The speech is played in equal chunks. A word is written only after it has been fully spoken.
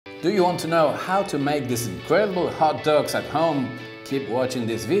Do you want to know how to make these incredible hot dogs at home? Keep watching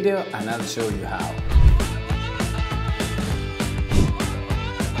this video and I'll show you how.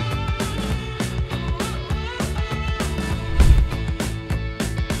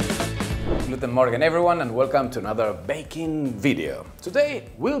 Good morning everyone and welcome to another baking video. Today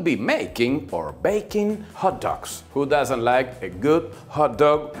we'll be making or baking hot dogs. Who doesn't like a good hot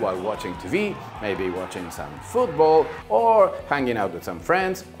dog while watching TV, maybe watching some football or hanging out with some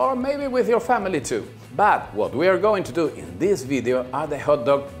friends or maybe with your family too. But what we are going to do in this video are the hot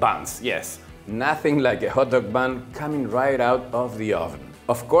dog buns. Yes, nothing like a hot dog bun coming right out of the oven.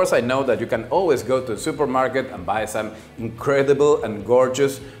 Of course, I know that you can always go to the supermarket and buy some incredible and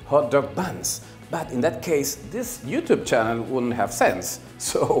gorgeous hot dog buns. But in that case, this YouTube channel wouldn't have sense.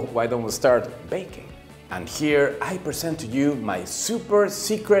 So why don't we start baking? And here I present to you my super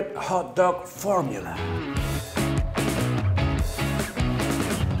secret hot dog formula.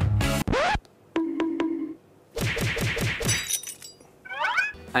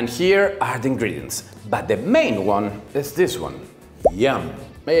 And here are the ingredients. But the main one is this one. Yum.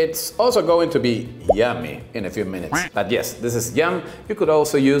 It's also going to be yummy in a few minutes. But yes, this is yum. You could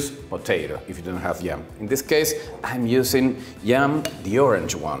also use potato if you don't have yum. In this case, I'm using yum, the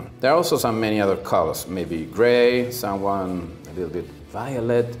orange one. There are also many other colors, maybe gray, someone a little bit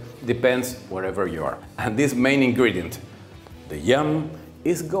violet, depends wherever you are. And this main ingredient, the yum,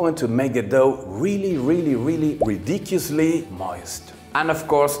 is going to make the dough really ridiculously moist. And of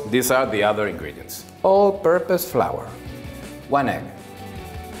course, these are the other ingredients. All-purpose flour. 1 egg,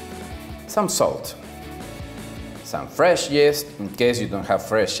 some salt, some fresh yeast. In case you don't have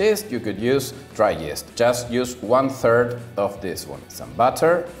fresh yeast, you could use dry yeast. Just use 1/3 of this one. Some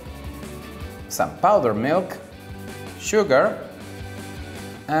butter, some powdered milk, sugar,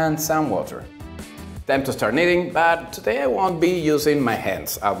 and some water. Time to start kneading, but today I won't be using my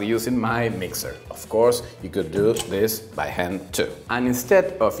hands. I'll be using my mixer. Of course, you could do this by hand too. And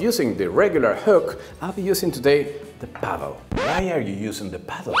instead of using the regular hook, I'll be using today the paddle. Why are you using the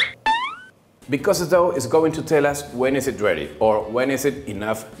paddle? Because the dough is going to tell us when is it ready or when is it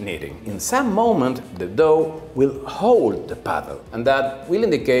enough kneading. In some moment, the dough will hold the paddle and that will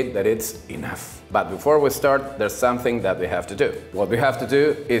indicate that it's enough. But before we start, there's something that we have to do. What we have to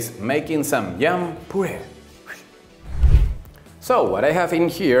do is making some yum puree. So what I have in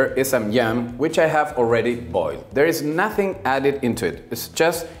here is some yum which I have already boiled. There is nothing added into it. It's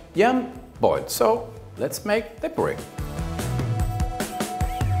just yum boiled. So let's make the puree.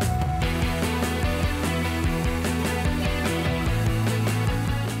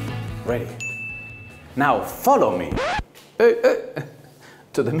 Ready. Now follow me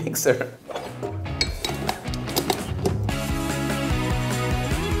to the mixer.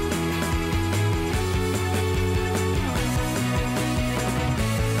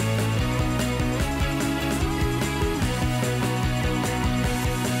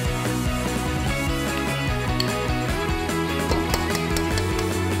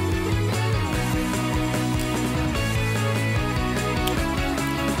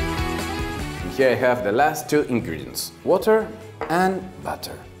 Here I have the last two ingredients, water and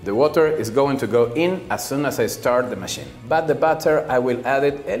butter. The water is going to go in as soon as I start the machine, but the butter I will add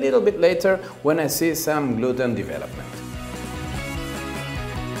it a little bit later when I see some gluten development.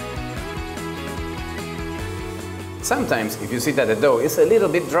 Sometimes if you see that the dough is a little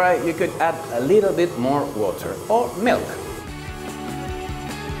bit dry, you could add a little bit more water or milk.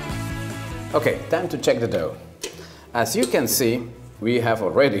 Okay, time to check the dough. As you can see, we have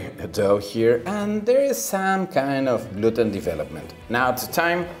already a dough here and there is some kind of gluten development. Now it's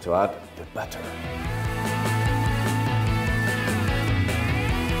time to add the butter.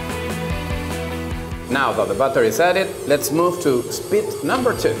 Now that the butter is added, let's move to speed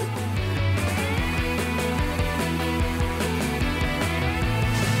number 2.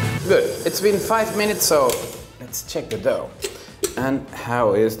 Good, it's been 5 minutes, so let's check the dough. And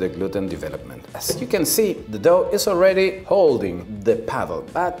how is the gluten development? As you can see, the dough is already holding the paddle,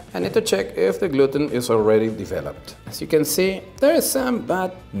 but I need to check if the gluten is already developed. As you can see, there is some,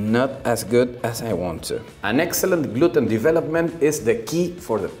 but not as good as I want to. An excellent gluten development is the key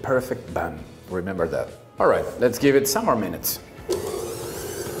for the perfect bun. Remember that. All right, let's give it some more minutes.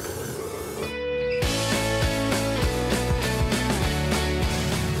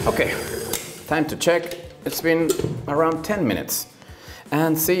 Okay, time to check. It's been around 10 minutes.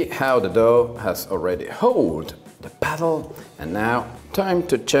 And see how the dough has already held the paddle. And now, time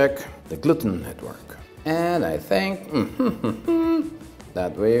to check the gluten network. And I think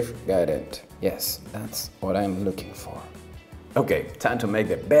that we've got it. Yes, that's what I'm looking for. Okay, time to make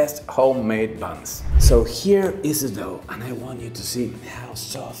the best homemade buns. So here is the dough, and I want you to see how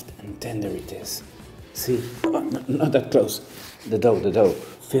soft and tender it is. See, oh, not that close. The dough,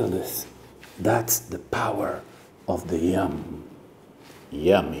 feel this. That's the power of the yum.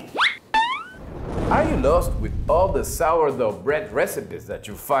 Yummy. Are you lost with all the sourdough bread recipes that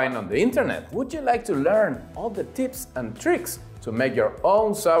you find on the internet? Would you like to learn all the tips and tricks to make your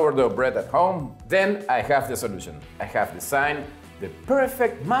own sourdough bread at home? Then I have the solution. I have designed the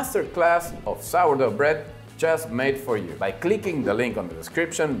perfect masterclass of sourdough bread just made for you. By clicking the link on the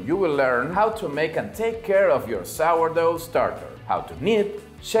description, you will learn how to make and take care of your sourdough starter, how to knead,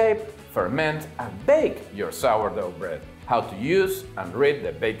 shape, ferment and bake your sourdough bread, how to use and read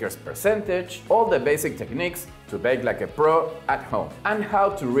the baker's percentage, all the basic techniques to bake like a pro at home, and how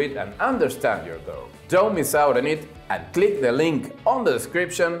to read and understand your dough. Don't miss out on it and click the link on the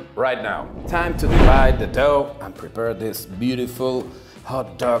description right now. Time to divide the dough and prepare these beautiful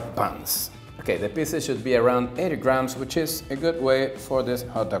hot dog buns. Okay, the pieces should be around 80 grams, which is a good weight for these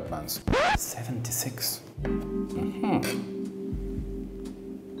hot dog buns. 76.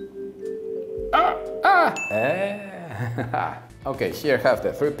 Okay, here have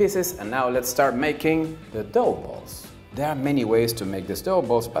the 3 pieces, and now let's start making the dough balls. There are many ways to make these dough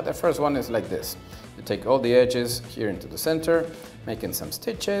balls, but the first one is like this. You take all the edges here into the center, making some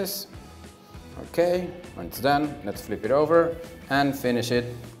stitches. Okay, when it's done, let's flip it over and finish it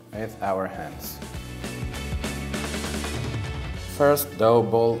with our hands. First dough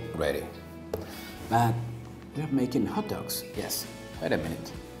ball ready. But we're making hot dogs. Yes, wait a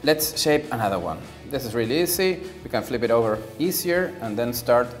minute. Let's shape another one. This is really easy. We can flip it over easier and then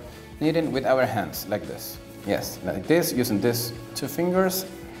start kneading with our hands like this. Yes, like this, using these 2 fingers.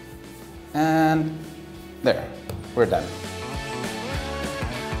 And there, we're done.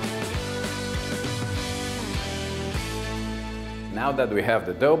 Now that we have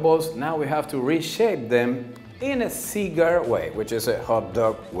the dough balls, now we have to reshape them in a cigar way, which is a hot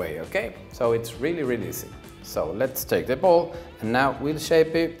dog way, okay? So it's really, really easy. So let's take the ball and now we'll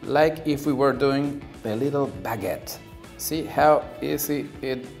shape it like if we were doing a little baguette. See how easy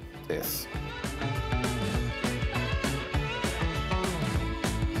it is.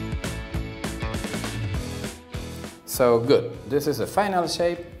 So good, this is the final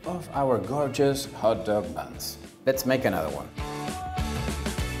shape of our gorgeous hot dog buns. Let's make another one.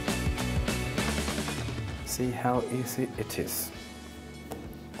 See how easy it is.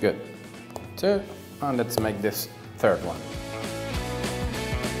 Good. 2, and let's make this 3rd one.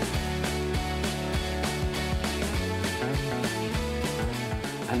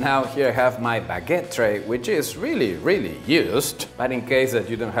 And now here I have my baguette tray, which is really, really used. But in case that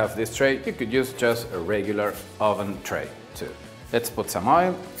you don't have this tray, you could use just a regular oven tray too. Let's put some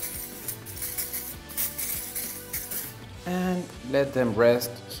oil. And let them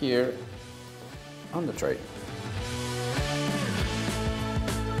rest here on the tray.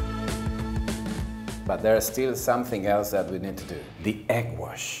 But there's still something else that we need to do. The egg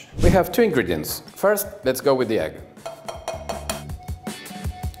wash. We have 2 ingredients. First, let's go with the egg.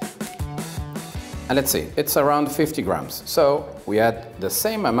 And let's see, it's around 50 grams. So we add the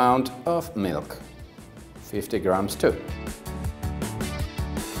same amount of milk. 50 grams too.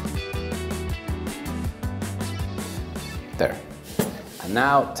 There. And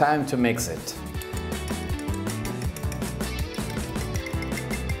now time to mix it.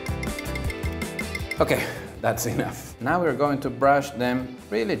 Okay, that's enough. Now we're going to brush them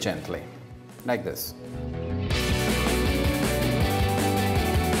really gently, like this.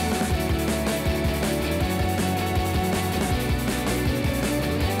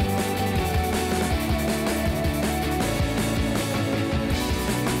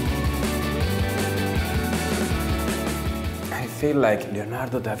 I feel like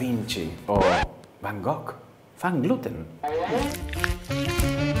Leonardo da Vinci or Van Gogh. Van gluten.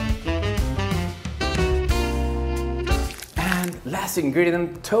 Last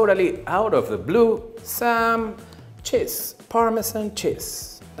ingredient, totally out of the blue, some cheese, Parmesan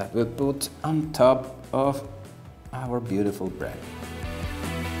cheese, that we'll put on top of our beautiful bread.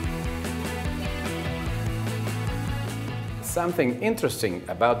 Something interesting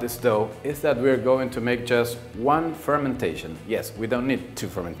about this dough is that we're going to make just 1 fermentation. Yes, we don't need 2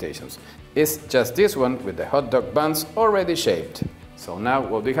 fermentations. It's just this one with the hot dog buns already shaped. So now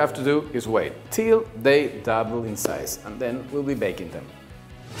what we have to do is wait till they double in size, and then we'll be baking them.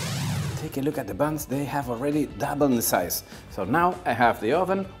 Take a look at the buns, they have already doubled in size. So now I have the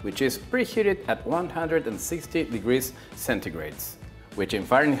oven, which is preheated at 160 degrees centigrade, which in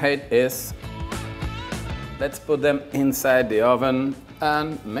Fahrenheit is... Let's put them inside the oven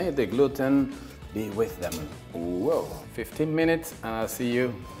and may the gluten be with them. Whoa, 15 minutes and I'll see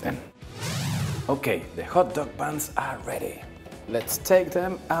you then. Okay, the hot dog buns are ready. Let's take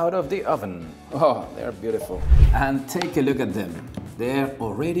them out of the oven. Oh, they're beautiful. And take a look at them. They're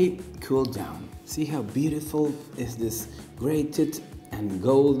already cooled down. See how beautiful is this grated and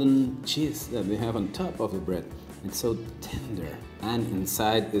golden cheese that we have on top of the bread. It's so tender and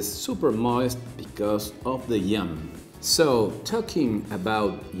inside is super moist because of the yum. So, talking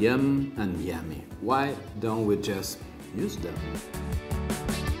about yum and yummy, why don't we just use them?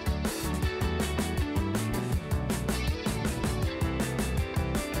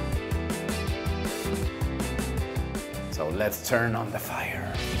 So let's turn on the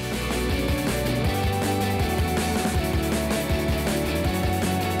fire.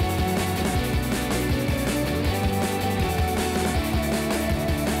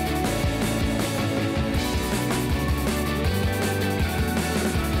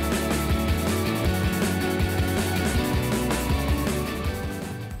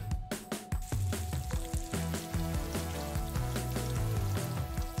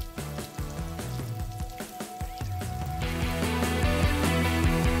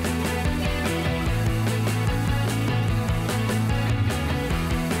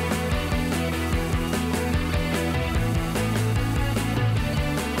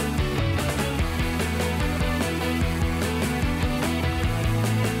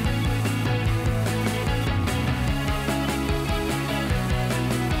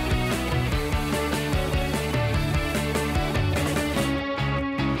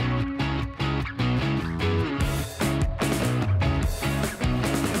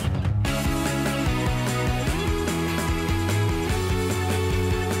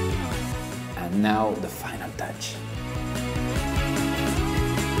 Now the final touch.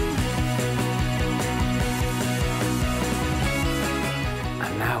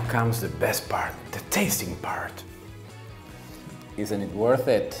 And now comes the best part, the tasting part. Isn't it worth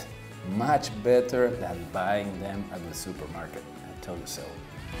it? Much better than buying them at the supermarket. I tell you so.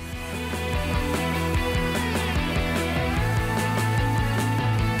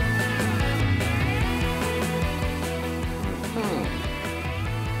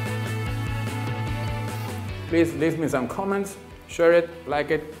 Please leave me some comments, share it,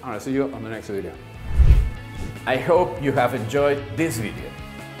 like it, and I'll see you on the next video. I hope you have enjoyed this video.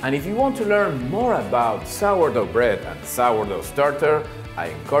 And if you want to learn more about sourdough bread and sourdough starter, I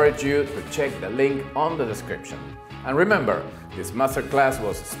encourage you to check the link on the description. And remember, this masterclass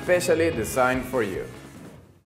was specially designed for you.